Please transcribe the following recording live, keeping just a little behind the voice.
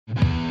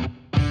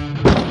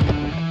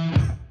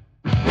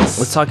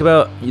Let's talk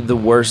about the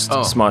worst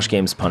Smosh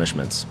Games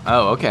punishments.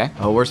 Oh, okay.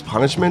 Oh, worst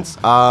punishments?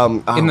 In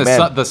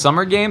the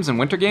summer games and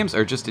winter games,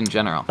 or just in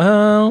general?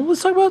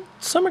 Let's talk about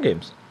Summer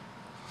Games.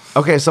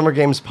 Okay, Summer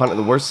Games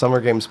the worst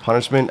Summer Games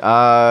punishment.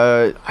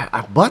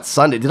 Butt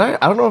Sunday. I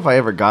don't know if I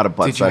ever got a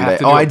butt Sunday.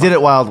 I did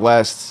it Wild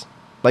West.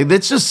 Like,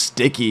 it's just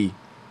sticky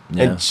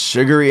and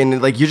sugary, and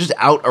like you're just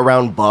out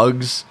around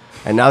bugs,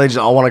 and now they just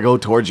all want to go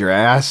towards your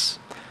ass.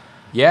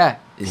 Yeah.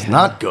 It's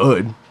not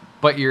good.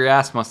 But your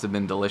ass must have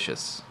been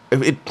delicious.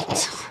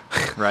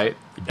 Right?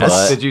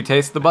 But did you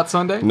taste the butt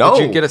sundae? No.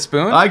 Did you get a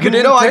spoon? I could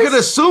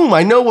assume.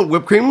 I know what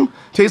whipped cream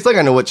tastes like.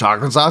 I know what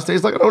chocolate sauce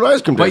tastes like. I know what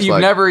ice cream tastes like. But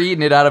you've never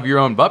eaten it out of your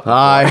own butt before.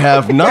 I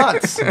have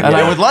not. And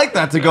I would like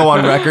that to go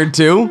on record,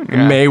 too.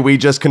 Yeah. May we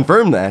just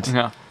confirm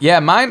that? Yeah,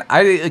 mine,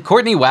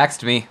 Courtney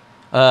waxed me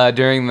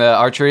during the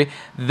archery.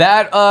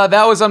 That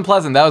was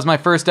unpleasant. That was my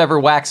first ever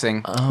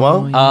waxing.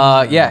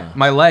 Yeah,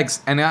 my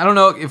legs. And I don't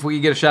know if we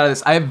can get a shot of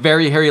this. I have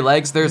very hairy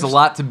legs. There's a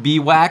lot to be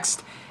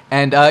waxed.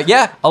 And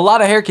yeah, a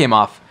lot of hair came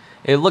off.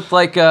 It looked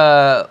like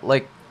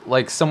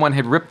someone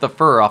had ripped the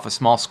fur off a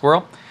small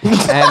squirrel,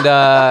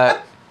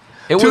 and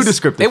it was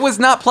descriptive. It was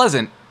not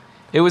pleasant.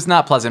 It was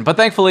not pleasant, but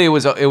thankfully it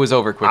was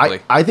over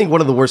quickly. I think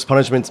one of the worst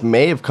punishments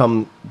may have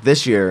come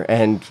this year,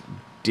 and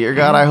dear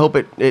God, I hope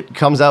it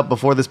comes out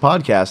before this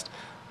podcast.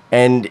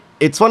 And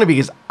it's funny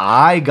because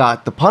I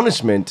got the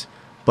punishment,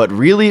 but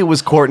really it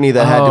was Courtney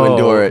that had to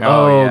endure it.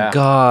 Oh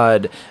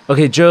God.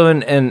 Okay,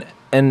 Joven,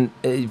 and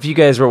if you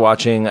guys were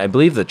watching, I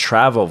believe the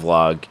travel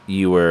vlog,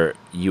 you were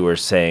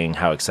saying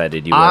how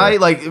excited you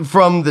were.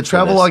 From the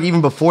travel log,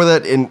 even before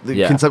that, in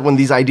the concept when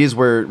these ideas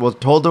were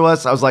told to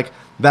us, I was like,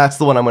 "That's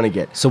the one I'm going to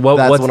get." So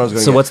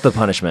what's the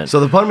punishment?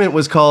 So the punishment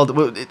was called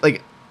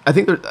I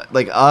think they're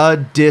like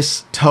a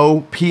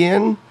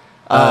dystopian.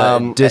 I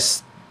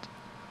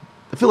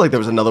feel like there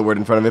was another word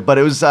in front of it, but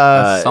it was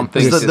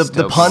something.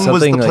 The pun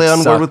was the play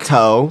on word with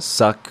toe.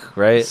 Suck,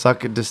 right? Suck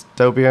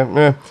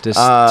dystopia.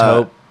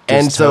 Dystopia.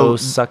 And so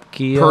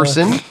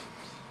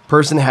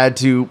person had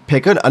to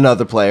pick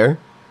another player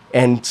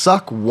and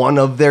suck one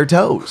of their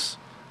toes.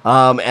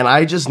 And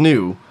I just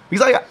knew,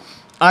 because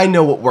I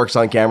know what works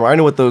on camera. I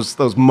know what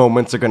those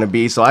moments are going to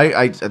be. So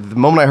the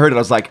moment I heard it, I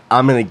was like,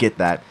 I'm going to get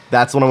that.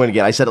 That's what I'm going to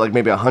get. I said it like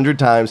maybe 100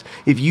 times.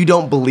 If you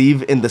don't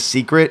believe in the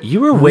secret,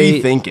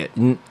 rethink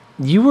it.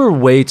 You were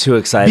way too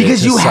excited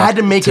because you had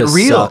to make it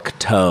real. Suck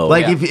toe.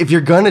 Like if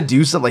you're gonna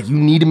do something, like you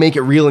need to make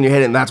it real in your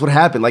head, and that's what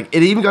happened. Like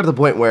it even got to the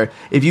point where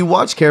if you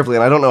watch carefully,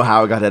 and I don't know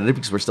how it got edited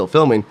because we're still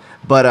filming,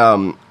 but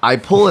I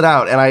pull it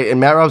out and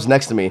Matt Rob's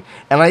next to me,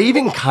 and I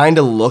even kind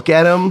of look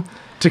at him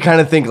to kind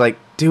of think like,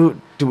 do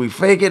we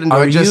fake it and do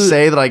I just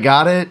say that I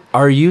got it?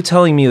 Are you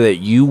telling me that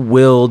you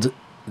willed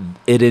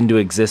it into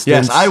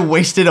existence? Yes, I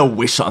wasted a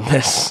wish on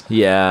this.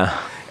 Yeah.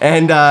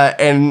 And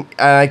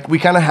we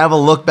kind of have a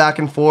look back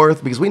and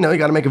forth because we know you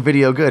got to make a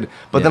video good.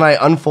 But then I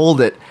unfold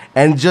it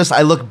and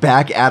I look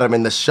back at him,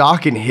 and the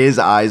shock in his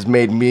eyes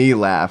made me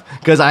laugh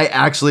because I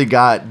actually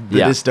got the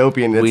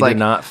dystopian. It's did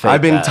not fake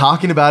I've been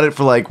talking about it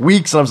for like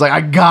weeks, and I was like,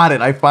 I got it.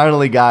 I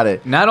finally got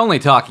it. Not only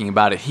talking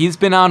about it, he's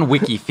been on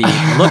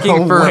WikiFeed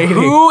looking for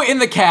who in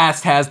the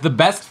cast has the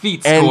best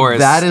feet scores.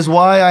 And that is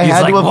why I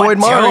had to avoid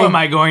Mari. What toe am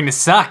I going to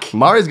suck?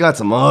 Mari's got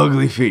some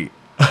ugly feet.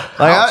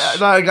 I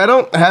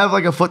don't have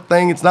like a foot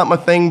thing. It's not my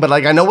thing, but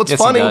like I know what's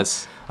funny. He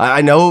does.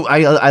 I know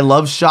I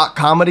love shock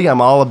comedy.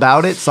 I'm all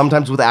about it.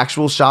 Sometimes with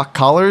actual shock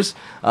collars.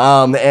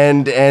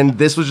 And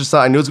this was just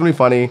I knew it was gonna be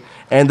funny.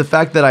 And the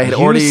fact that I had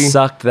already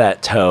sucked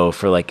that toe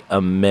for like a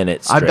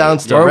minute straight. I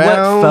bounced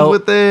around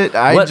with it.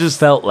 I just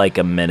felt like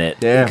a minute.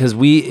 Yeah. Because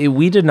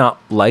we did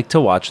not like to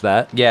watch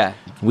that. Yeah.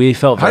 We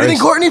felt How do you think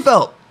Courtney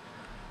felt?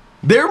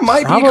 There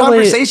might be a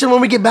conversation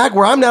when we get back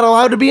where I'm not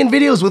allowed to be in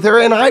videos with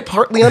her, and I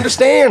partly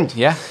understand.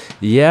 Yeah.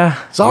 Yeah.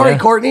 Sorry,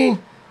 Courtney.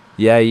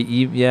 Yeah,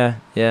 yeah.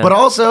 But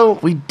also,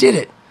 we did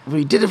it.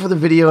 We did it for the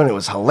video, and it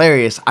was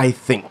hilarious, I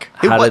think.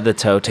 How did the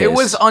toe taste? It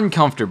was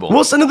uncomfortable.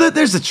 Well,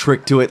 there's a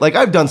trick to it. Like,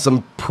 I've done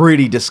some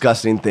pretty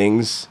disgusting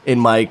things in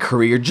my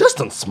career,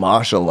 just on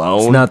Smosh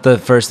alone. It's not the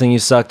first thing you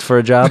sucked for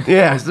a job?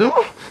 Yeah.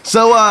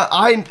 So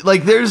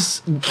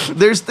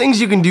there's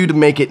things you can do to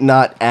make it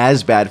not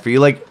as bad for you.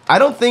 Like, I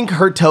don't think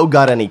her toe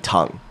got any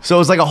tongue. So it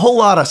was like a whole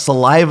lot of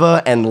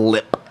saliva and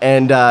lip.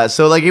 And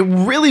so like it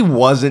really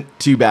wasn't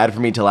too bad for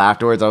me till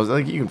afterwards. I was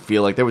like, you can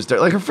feel like there was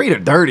dirt. Like her feet are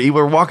dirty.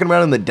 We're walking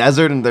around in the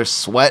desert and there's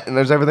sweat and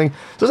there's everything.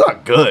 So it's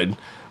not good.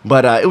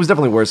 But it was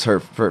definitely worse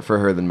for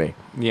her than me.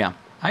 Yeah.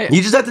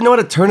 You just have to know how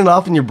to turn it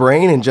off in your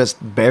brain and just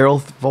barrel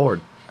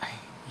forward.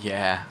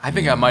 Yeah, I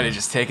think I might have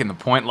just taken the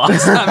point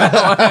loss on that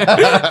one.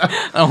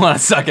 I don't want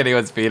to suck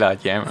anyone's feet on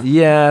camera.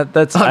 Yeah,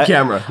 that's on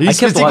camera. He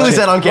specifically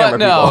said on camera.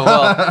 No,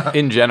 well,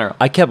 in general.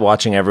 I kept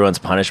watching everyone's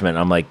punishment.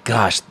 I'm like,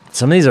 gosh,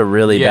 some of these are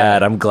really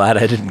bad. I'm glad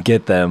I didn't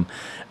get them.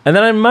 And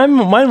then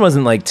mine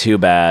wasn't like too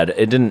bad.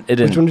 It didn't.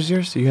 Which one was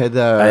yours? You had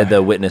the. I had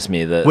the Witness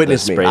Me.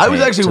 Witness Me. I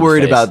was actually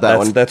worried about that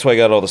one. That's why I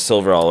got all the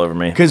silver all over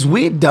me. Because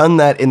we'd done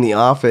that in the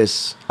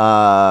office.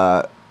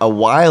 A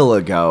while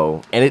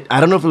ago, and I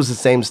don't know if it was the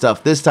same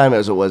stuff this time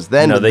as it was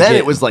then, but then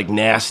it was like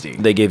nasty.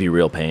 They gave you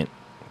real paint.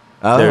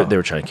 They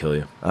were trying to kill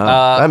you.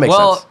 That makes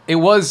sense.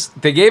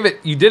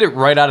 You did it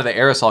right out of the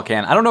aerosol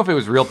can. I don't know if it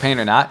was real paint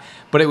or not,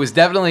 but it was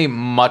definitely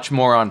much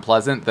more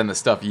unpleasant than the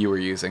stuff you were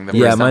using. The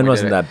first time mine we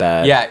wasn't did it.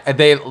 that bad. Yeah,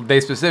 they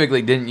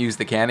specifically didn't use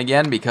the can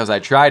again because I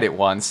tried it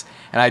once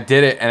and I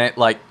did it and it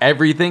like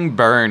everything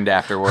burned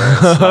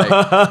afterwards,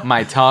 like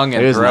my tongue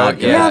and throat.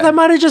 Yeah, that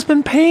might have just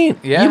been paint.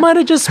 Yeah. You might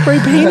have just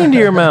sprayed paint into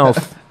your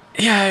mouth.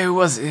 Yeah, it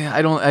was.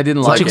 I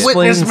didn't like it.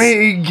 Witness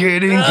me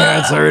getting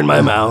cancer in my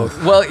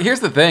mouth. Well,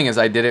 here's the thing: is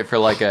I did it for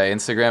like an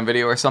Instagram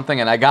video or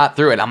something, and I got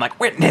through it. I'm like,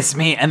 witness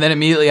me, and then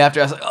immediately after,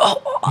 I was like,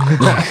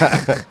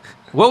 oh.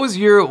 What was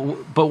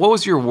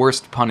your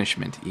worst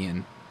punishment,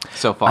 Ian?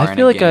 So far, I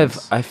feel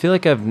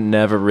like I've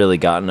never really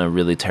gotten a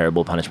really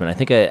terrible punishment. I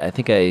think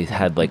I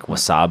had like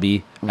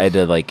wasabi. I had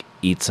to like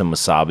eat some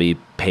wasabi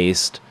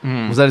paste.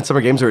 Was that in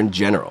Summer Games or in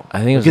general?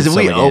 I think it was in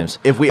Summer Games.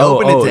 If we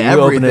open it to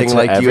everything,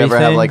 do you ever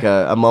have like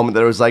a moment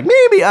that was like,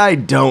 maybe I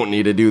don't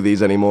need to do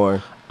these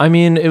anymore? I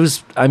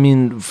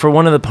mean, for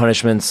one of the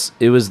punishments,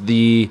 it was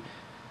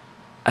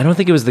I don't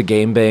think it was the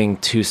Game Bang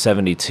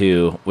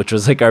 272, which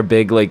was like our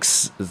big like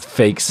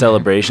fake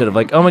celebration of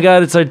like, oh my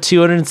god, it's our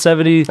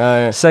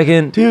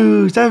 272nd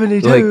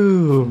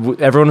 272. Like,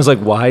 everyone was like,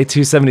 why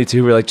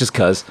 272? We're like, just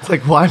cuz. It's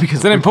like, why? Because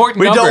it's an important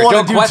we number. don't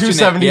want to do question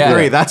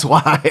 273. Yeah. That's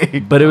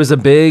why. But it was a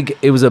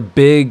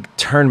big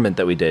tournament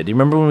that we did. You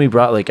remember when we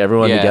brought like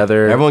everyone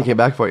together? Everyone came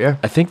back for it. Yeah.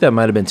 I think that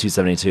might have been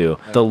 272.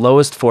 The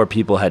lowest 4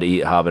 people had to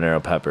eat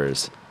habanero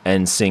peppers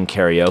and sing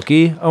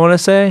karaoke, I want to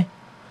say.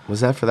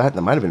 Was that for that?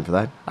 That might have been for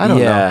that. I don't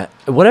know. Yeah,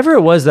 whatever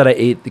it was that I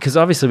ate, because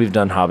obviously we've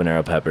done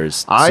habanero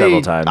peppers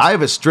several times. I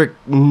have a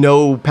strict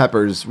no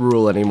peppers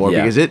rule anymore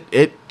because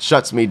it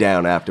shuts me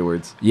down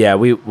afterwards. Yeah,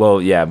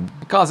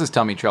 It causes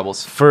tummy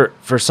troubles. For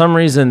some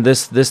reason,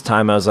 this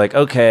time I was like,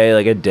 okay,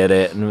 like I did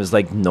it, and it was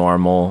like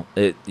normal.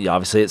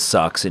 Obviously it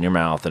sucks in your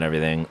mouth and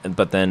everything,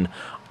 but then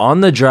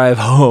on the drive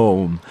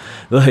home,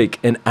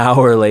 like an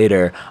hour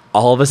later,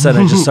 all of a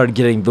sudden I just started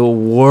getting the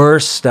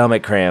worst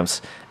stomach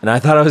cramps, and I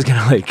thought I was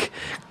gonna like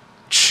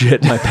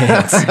shit my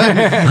pants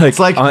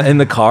like in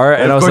the car,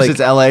 and I was like, of course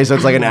it's LA, so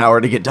it's like an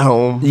hour to get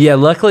home. Yeah,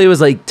 luckily it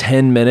was like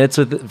 10 minutes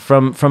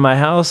from my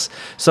house,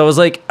 so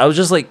I was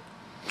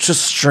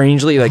just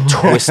strangely like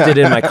twisted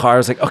in my car. I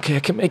was like, okay, I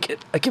can make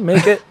it.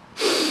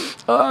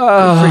 Good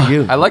for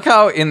you. I like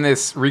how in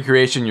this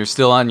recreation you're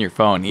still on your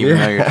phone, even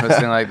though you're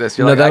twisting like this.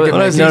 You're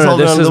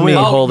this is me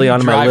holding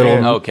onto my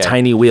little Okay.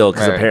 tiny wheel,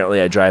 because apparently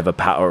I drive a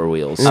Power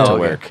Wheels to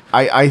work.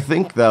 I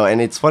think though,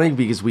 and it's funny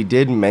because we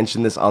did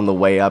mention this on the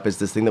way up, is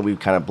this thing that we've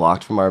kind of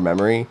blocked from our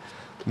memory.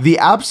 The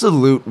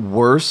absolute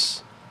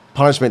worst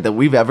punishment that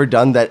we've ever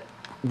done that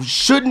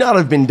should not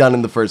have been done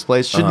in the first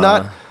place, should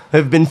not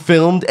have been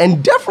filmed,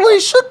 and definitely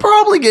should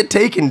probably get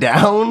taken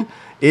down,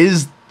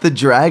 is the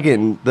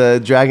Dragon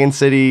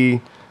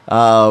City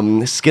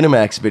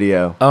Skinamax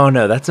video. Oh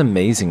no, that's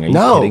amazing. Are you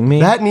kidding me?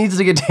 That needs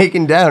to get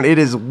taken down. It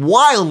is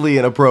wildly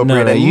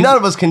inappropriate, and none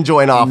of us can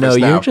join office now. No,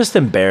 you're just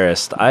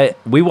embarrassed.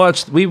 We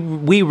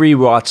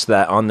rewatched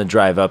that on the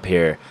drive up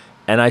here,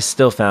 and I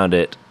still found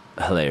it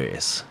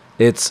hilarious.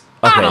 It's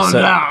okay.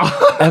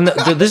 And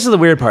this is the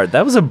weird part.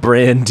 That was a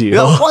brand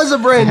deal. It was a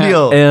brand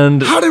deal.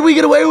 And how did we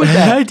get away with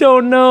that? I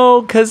don't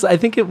know, because I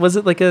think was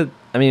it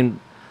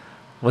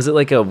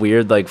like a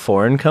weird like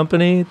foreign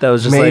company that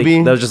was just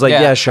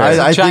yeah sure. It's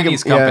a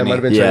Chinese company it might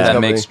have been that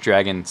Chinese makes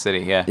Dragon City.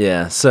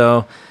 Yeah.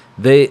 So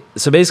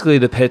basically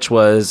the pitch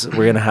was,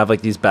 we're gonna have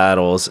like these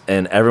battles,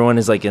 and everyone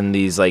is like in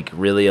these like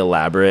really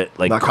elaborate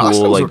like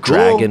cool like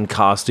dragon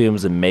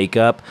costumes and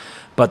makeup.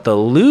 But the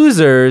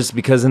losers,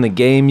 because in the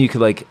game you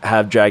could like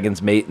have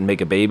dragons mate and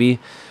make a baby,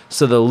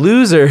 so the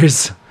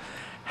losers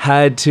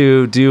had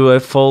to do a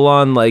full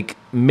on like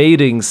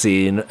mating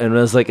scene, and it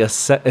was like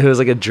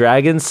a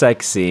dragon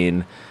sex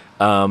scene.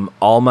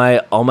 All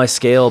my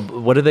scale,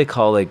 what do they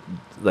call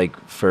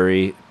like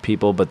furry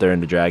people, but they're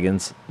into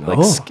dragons? Like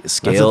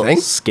Scalies?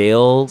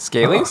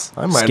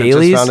 I might have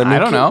just found a new I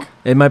don't know.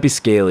 It might be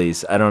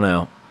scalies. I don't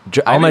know.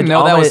 I didn't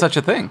know that was such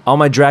a thing. All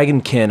my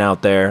dragon kin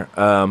out there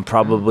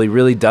probably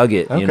really dug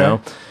it, you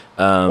know?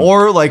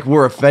 Or like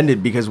were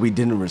offended because we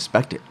didn't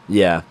respect it.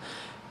 Yeah.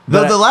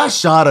 The last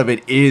shot of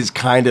it is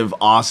kind of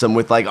awesome,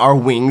 with like our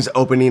wings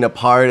opening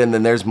apart, and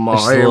then there's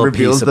Mario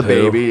reveals the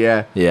baby.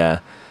 Yeah.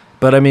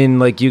 But I mean,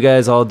 like, you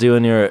guys all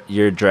doing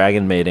your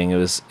dragon mating, it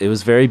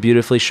was very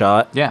beautifully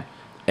shot. Yeah.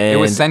 And it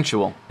was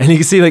sensual. And you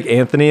can see like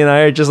Anthony and I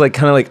are just like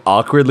kind of like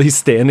awkwardly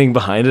standing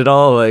behind it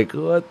all, like,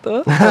 what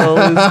the hell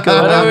is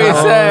going on? What do we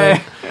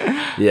say?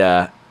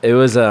 Yeah. It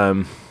was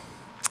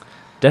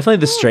definitely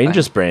the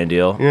strangest brand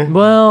deal. Yeah.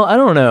 Well, I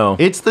don't know.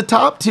 It's the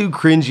top 2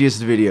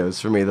 cringiest videos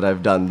for me that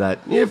I've done, that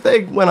if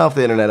they went off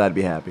the internet, I'd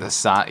be happy. The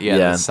Sonic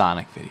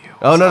video.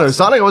 Oh, no,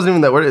 Sonic wasn't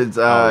even that word. It's,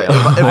 if I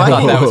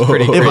thought that was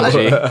pretty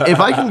cringy. If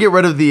I can get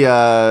rid of the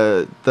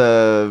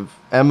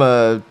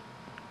Emma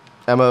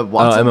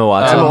Watson. Emma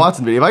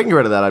Watson video. If I can get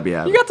rid of that, I'd be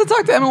happy. You got to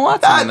talk to Emma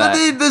Watson in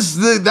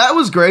that. That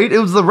was great. It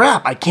was the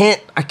rap. I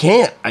can't.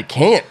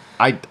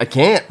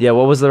 Yeah,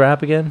 what was the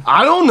rap again?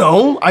 I don't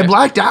know. I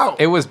blacked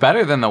out. It was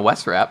better than the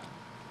West rap.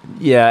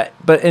 Yeah,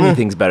 but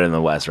anything's better than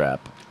the West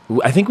rap.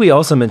 I think we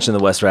also mentioned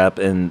the West Rap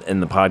in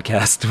the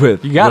podcast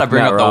with. You gotta with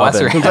bring Matt up the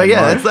West Rap. Like,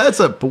 yeah, that's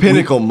a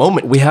pinnacle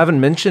moment. We haven't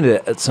mentioned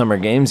it at Summer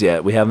Games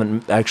yet. We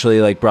haven't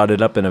actually like brought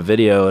it up in a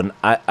video, and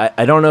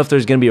I don't know if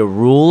there's gonna be a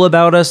rule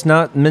about us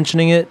not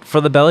mentioning it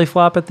for the belly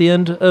flop at the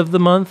end of the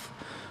month.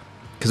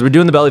 Because we're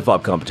doing the belly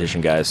flop competition,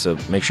 guys, so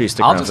make sure you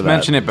stick around for that. I'll just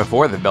mention it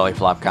before the belly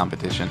flop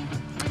competition.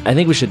 I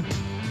think we should.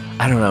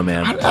 I don't know,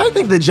 man. I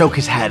think the joke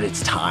has had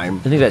its time.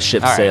 I think that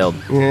ship All right. sailed.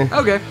 Yeah,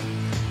 Okay.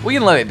 We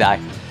can let it die.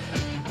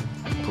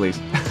 please.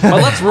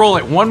 But let's roll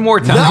it one more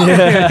time.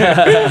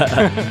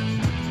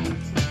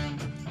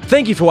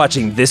 Thank you for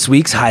watching this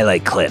week's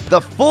highlight clip. The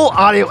full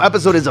audio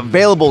episode is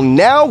available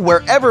now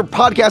wherever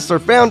podcasts are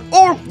found,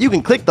 or you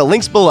can click the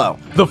links below.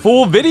 The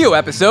full video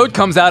episode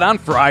comes out on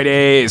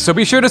Fridays, so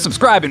be sure to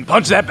subscribe and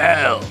punch that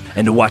bell.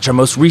 And to watch our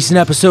most recent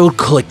episode,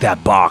 click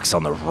that box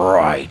on the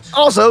right.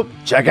 Also,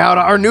 check out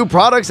our new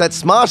products at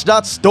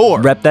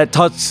smosh.store. Rep that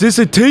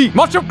toxicity.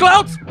 Much of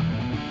clouds!